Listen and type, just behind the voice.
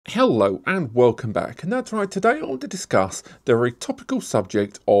Hello and welcome back, and that's right, today I want to discuss the very topical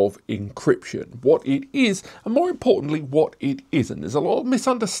subject of encryption, what it is and more importantly what it isn't. There's a lot of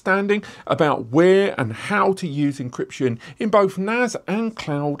misunderstanding about where and how to use encryption in both NAS and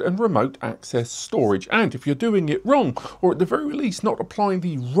cloud and remote access storage, and if you're doing it wrong or at the very least not applying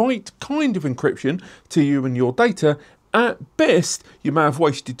the right kind of encryption to you and your data, at best, you may have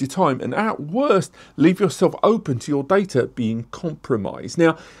wasted your time, and at worst, leave yourself open to your data being compromised.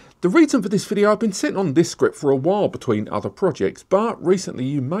 Now, the reason for this video, I've been sitting on this script for a while between other projects, but recently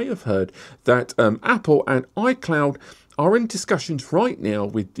you may have heard that Apple and iCloud are in discussions right now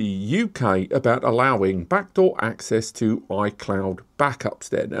with the UK about allowing backdoor access to iCloud backups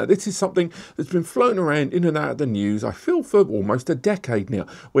there. Now, this is something that's been floating around in and out of the news, I feel, for almost a decade now,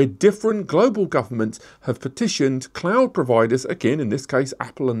 where different global governments have petitioned cloud providers, again, in this case,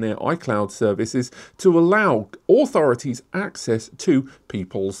 Apple and their iCloud services, to allow authorities access to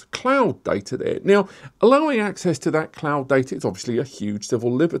people's cloud data there. Now, allowing access to that cloud data is obviously a huge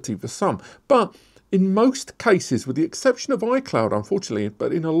civil liberty for some, but in most cases, with the exception of iCloud, unfortunately,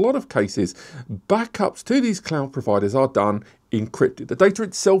 but in a lot of cases, backups to these cloud providers are done encrypted. The data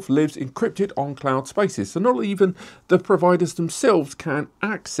itself lives encrypted on cloud spaces, so not even the providers themselves can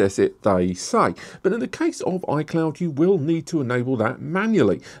access it, they say. But in the case of iCloud, you will need to enable that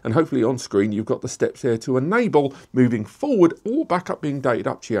manually, and hopefully on screen you've got the steps there to enable moving forward all backup being dated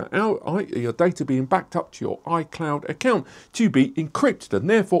up to your data being backed up to your iCloud account to be encrypted, and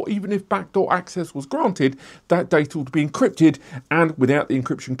therefore even if backdoor access was granted, that data would be encrypted, and without the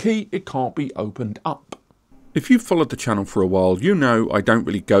encryption key it can't be opened up. If you've followed the channel for a while, you know I don't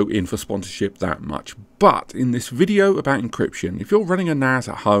really go in for sponsorship that much. But in this video about encryption, if you're running a NAS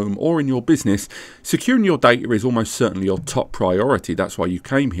at home or in your business, securing your data is almost certainly your top priority. That's why you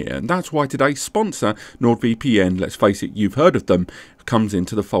came here. And that's why today's sponsor, NordVPN, let's face it, you've heard of them, comes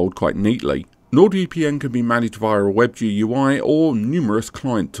into the fold quite neatly. NordVPN can be managed via a web GUI or numerous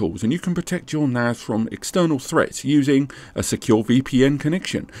client tools, and you can protect your NAS from external threats using a secure VPN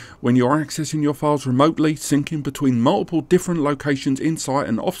connection. When you're accessing your files remotely, syncing between multiple different locations inside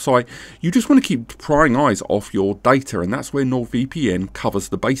and offsite, you just want to keep prying eyes off your data, and that's where NordVPN covers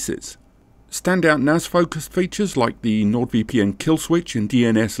the bases. Standout NAS-focused features like the NordVPN kill switch and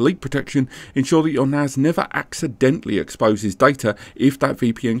DNS leak protection ensure that your NAS never accidentally exposes data if that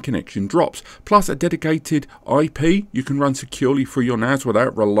VPN connection drops. Plus, a dedicated IP you can run securely through your NAS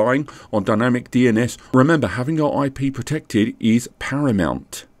without relying on dynamic DNS. Remember, having your IP protected is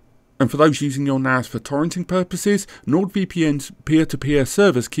paramount. And for those using your NAS for torrenting purposes, NordVPN's peer-to-peer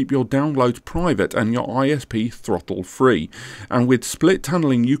servers keep your downloads private and your ISP throttle free. And with split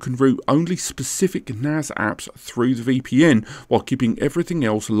tunneling, you can route only specific NAS apps through the VPN while keeping everything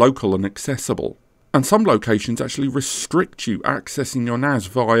else local and accessible. And some locations actually restrict you accessing your NAS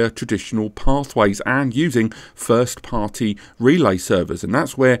via traditional pathways and using first-party relay servers, and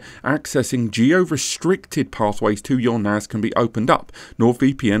that's where accessing geo-restricted pathways to your NAS can be opened up.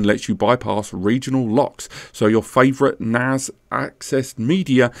 NordVPN lets you bypass regional locks, so your favourite NAS accessed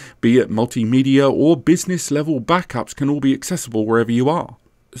media, be it multimedia or business-level backups, can all be accessible wherever you are.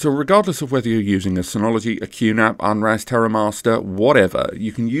 So regardless of whether you're using a Synology, a QNAP, Unras, TerraMaster, whatever,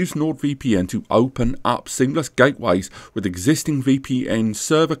 you can use NordVPN to open up seamless gateways with existing VPN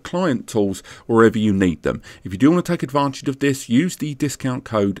server client tools wherever you need them. If you do want to take advantage of this, use the discount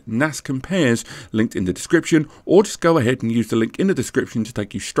code NAScompares linked in the description, or just go ahead and use the link in the description to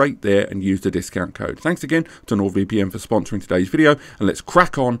take you straight there and use the discount code. Thanks again to NordVPN for sponsoring today's video, and let's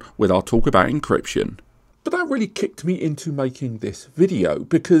crack on with our talk about encryption. But that really kicked me into making this video,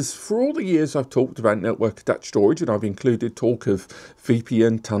 because for all the years I've talked about network attached storage, and I've included talk of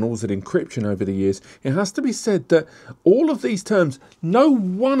VPN tunnels and encryption over the years, it has to be said that all of these terms, no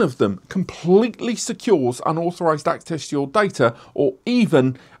one of them completely secures unauthorized access to your data or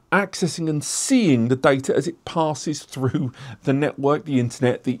even accessing and seeing the data as it passes through the network, the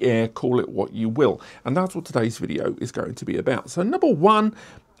internet, the air, call it what you will. And that's what today's video is going to be about. So number one,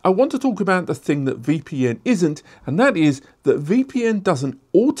 I want to talk about the thing that VPN isn't, and that is that VPN doesn't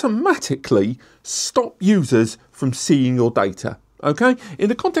automatically stop users from seeing your data. Okay, in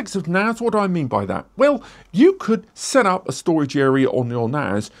the context of NAS, what do I mean by that? Well, you could set up a storage area on your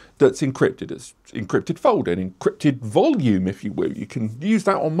NAS that's encrypted. It's encrypted folder, an encrypted volume, if you will. You can use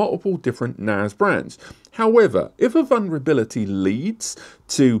that on multiple different NAS brands. However, if a vulnerability leads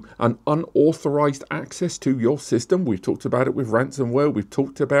to an unauthorized access to your system, we've talked about it with ransomware, we've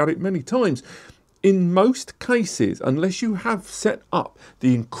talked about it many times, in most cases, unless you have set up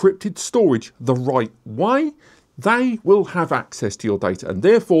the encrypted storage the right way, they will have access to your data. And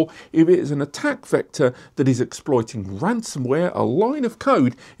therefore, if it is an attack vector that is exploiting ransomware, a line of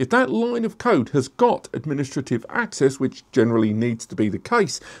code, if that line of code has got administrative access, which generally needs to be the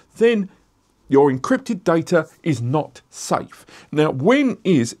case, then your encrypted data is not safe. Now, when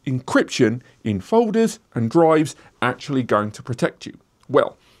is encryption in folders and drives actually going to protect you?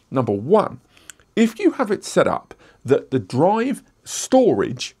 Well, number one, if you have it set up that the drive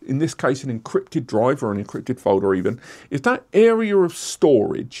storage, in this case an encrypted drive or an encrypted folder even, if that area of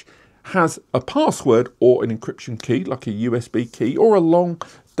storage has a password or an encryption key, like a USB key or a long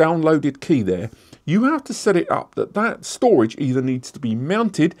downloaded key there, you have to set it up that that storage either needs to be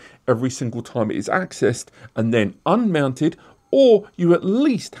mounted every single time it is accessed and then unmounted, or you at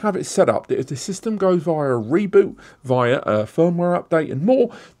least have it set up that if the system goes via a reboot, via a firmware update and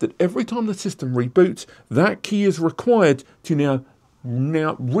more, that every time the system reboots, that key is required to now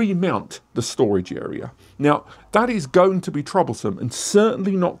remount the storage area. Now, that is going to be troublesome and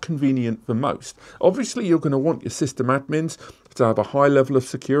certainly not convenient for most. Obviously, you're going to want your system admins to have a high level of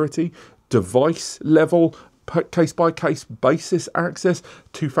security, device level, case-by-case basis access,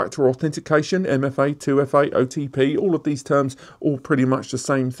 two-factor authentication, MFA, 2FA, OTP, all of these terms, all pretty much the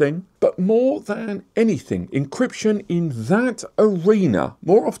same thing. But more than anything, encryption in that arena,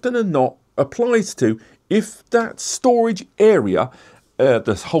 more often than not, applies to if that storage area,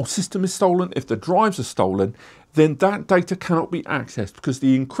 the whole system is stolen, if the drives are stolen, then that data cannot be accessed because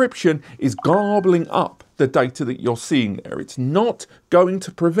the encryption is garbling up the data that you're seeing there. It's not going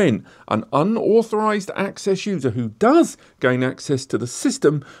to prevent an unauthorized access user who does gain access to the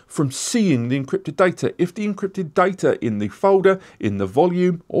system from seeing the encrypted data if the encrypted data in the folder, in the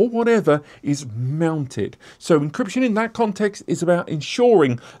volume, or whatever is mounted. So encryption in that context is about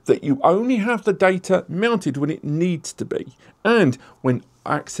ensuring that you only have the data mounted when it needs to be. And when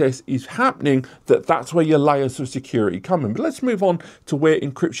access is happening, that's where your layers of security come in. But let's move on to where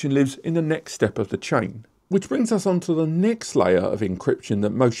encryption lives in the next step of the chain. Which brings us on to the next layer of encryption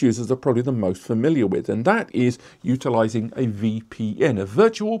that most users are probably the most familiar with, and that is utilizing a VPN, a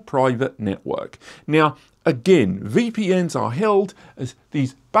virtual private network. Now, again, VPNs are held as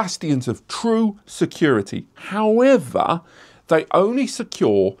these bastions of true security. However, they only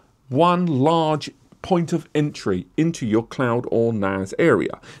secure one large point of entry into your cloud or NAS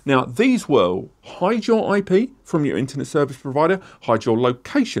area. Now, these will hide your IP from your internet service provider, hide your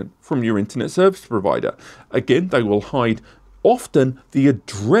location from your internet service provider. Again, they will hide often the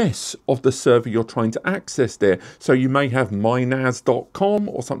address of the server you're trying to access there. So you may have mynas.com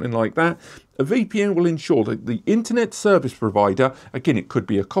or something like that. A VPN will ensure that the internet service provider, again, it could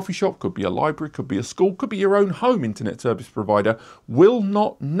be a coffee shop, could be a library, could be a school, could be your own home internet service provider, will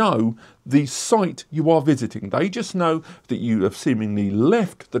not know the site you are visiting. They just know that you have seemingly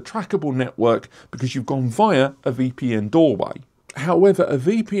left the trackable network because you've gone via a VPN doorway. However, a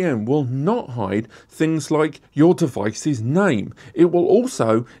VPN will not hide things like your device's name. It will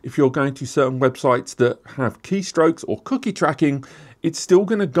also, if you're going to certain websites that have keystrokes or cookie tracking, it's still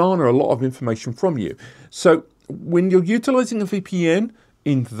going to garner a lot of information from you. So when you're utilizing a VPN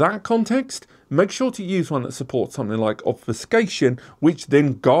in that context, make sure to use one that supports something like obfuscation, which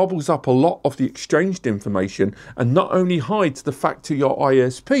then garbles up a lot of the exchanged information and not only hides the fact to your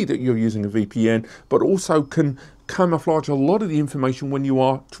ISP that you're using a VPN, but also can camouflage a lot of the information when you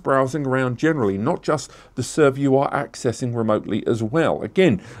are browsing around generally, not just the server you are accessing remotely as well.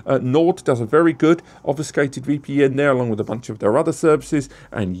 Again, Nord does a very good obfuscated VPN there along with a bunch of their other services.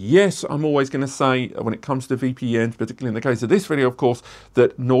 And yes, I'm always going to say when it comes to VPNs, particularly in the case of this video, of course,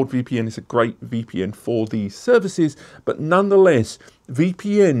 that NordVPN is a great VPN for these services. But nonetheless,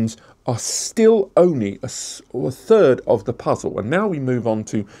 VPNs are still only a third of the puzzle. And now we move on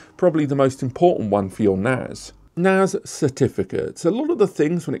to probably the most important one for your NAS. NAS certificates. A lot of the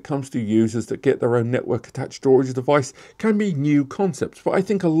things when it comes to users that get their own network attached storage device can be new concepts, but I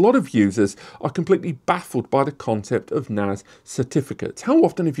think a lot of users are completely baffled by the concept of NAS certificates. How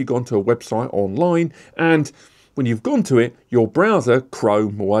often have you gone to a website online and when you've gone to it, your browser,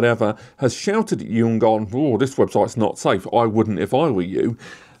 Chrome or whatever, has shouted at you and gone, "Oh, this website's not safe. I wouldn't if I were you."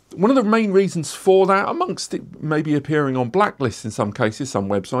 One of the main reasons for that, amongst it maybe appearing on blacklists in some cases, some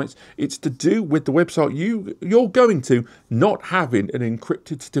websites, it's to do with the website you're going to not having an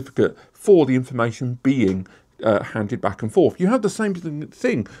encrypted certificate for the information being handed back and forth. You have the same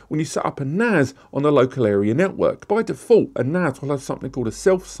thing when you set up a NAS on a local area network. By default, a NAS will have something called a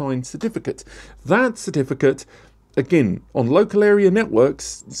self-signed certificate. That certificate Again, on local area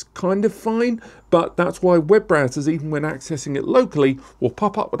networks, it's kind of fine, but that's why web browsers, even when accessing it locally, will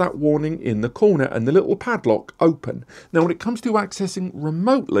pop up with that warning in the corner and the little padlock open. Now, when it comes to accessing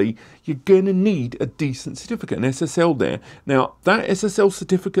remotely, you're going to need a decent certificate, an SSL there. Now, that SSL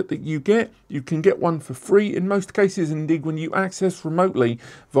certificate that you can get one for free in most cases. And indeed, when you access remotely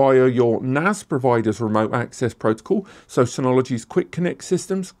via your NAS provider's remote access protocol, so Synology's Quick Connect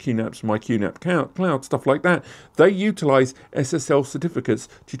systems, QNAP's, My QNAP Cloud, stuff like that, they utilize SSL certificates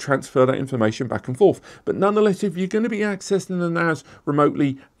to transfer that information back and forth. But nonetheless, if you're going to be accessing the NAS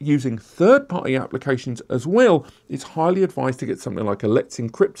remotely using third-party applications as well, it's highly advised to get something like a Let's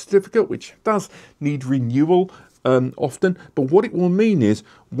Encrypt certificate, which does need renewal often. But what it will mean is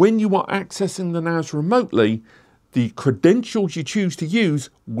when you are accessing the NAS remotely, the credentials you choose to use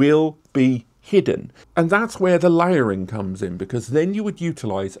will be hidden. And that's where the layering comes in, because then you would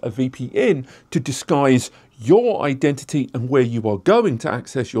utilize a VPN to disguise your identity and where you are going to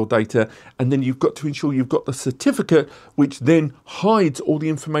access your data, and then you've got to ensure you've got the certificate which then hides all the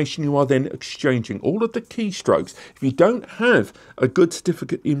information you are then exchanging, all of the keystrokes. If you don't have a good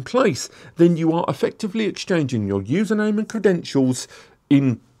certificate in place, then you are effectively exchanging your username and credentials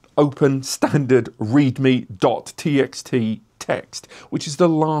in open standard readme.txt text, which is the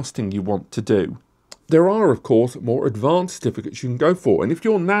last thing you want to do. There are, of course, more advanced certificates you can go for. And if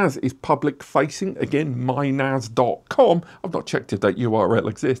your NAS is public facing, again, mynas.com, I've not checked if that URL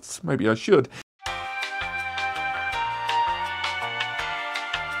exists, maybe I should.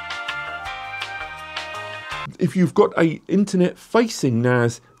 If you've got a internet facing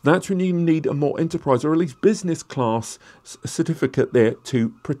NAS, that's when you need a more enterprise or at least business class certificate there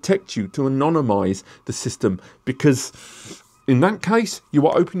to protect you, to anonymize the system, because in that case, you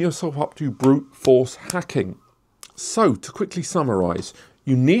are opening yourself up to brute force hacking. So, to quickly summarize,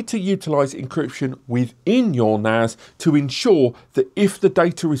 you need to utilize encryption within your NAS to ensure that if the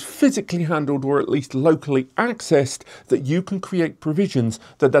data is physically handled or at least locally accessed, that you can create provisions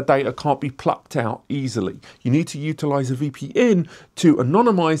that the data can't be plucked out easily. You need to utilize a VPN to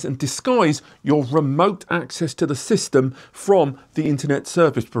anonymize and disguise your remote access to the system from the internet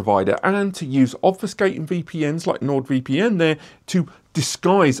service provider, and to use obfuscating VPNs like NordVPN there to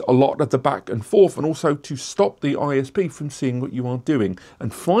disguise a lot of the back and forth, and also to stop the ISP from seeing what you are doing.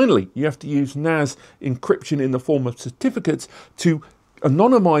 And finally, you have to use NAS encryption in the form of certificates to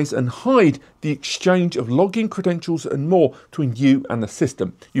anonymize and hide the exchange of login credentials and more between you and the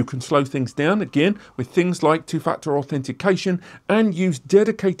system. You can slow things down again with things like two-factor authentication, and use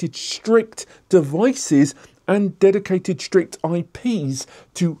dedicated strict devices and dedicated strict IPs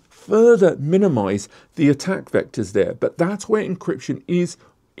to further minimize the attack vectors there. But that's where encryption is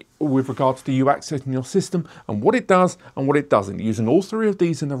with regards to you accessing your system, and what it does and what it doesn't. Using all three of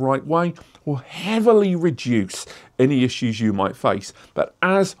these in the right way will heavily reduce any issues you might face. But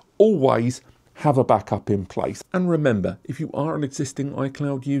as always, have a backup in place. And remember, if you are an existing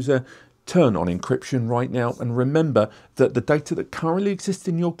iCloud user, turn on encryption right now, and remember that the data that currently exists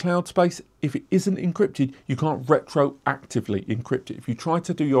in your cloud space, if it isn't encrypted, you can't retroactively encrypt it. If you try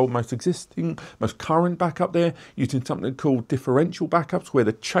to do your most current backup there using something called differential backups, where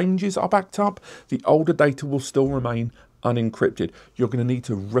the changes are backed up, the older data will still remain unencrypted. You're going to need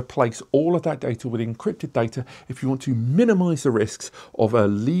to replace all of that data with encrypted data if you want to minimize the risks of a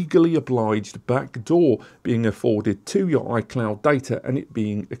legally obliged backdoor being afforded to your iCloud data and it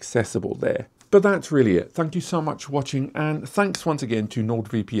being accessible there. But that's really it. Thank you so much for watching, and thanks once again to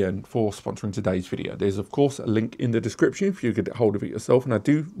NordVPN for sponsoring today's video. There's of course a link in the description if you could get hold of it yourself, and I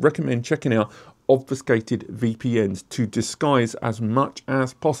do recommend checking out obfuscated VPNs to disguise as much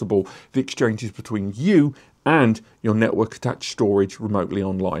as possible the exchanges between you and your network attached storage remotely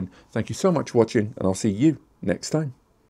online. Thank you so much for watching, and I'll see you next time.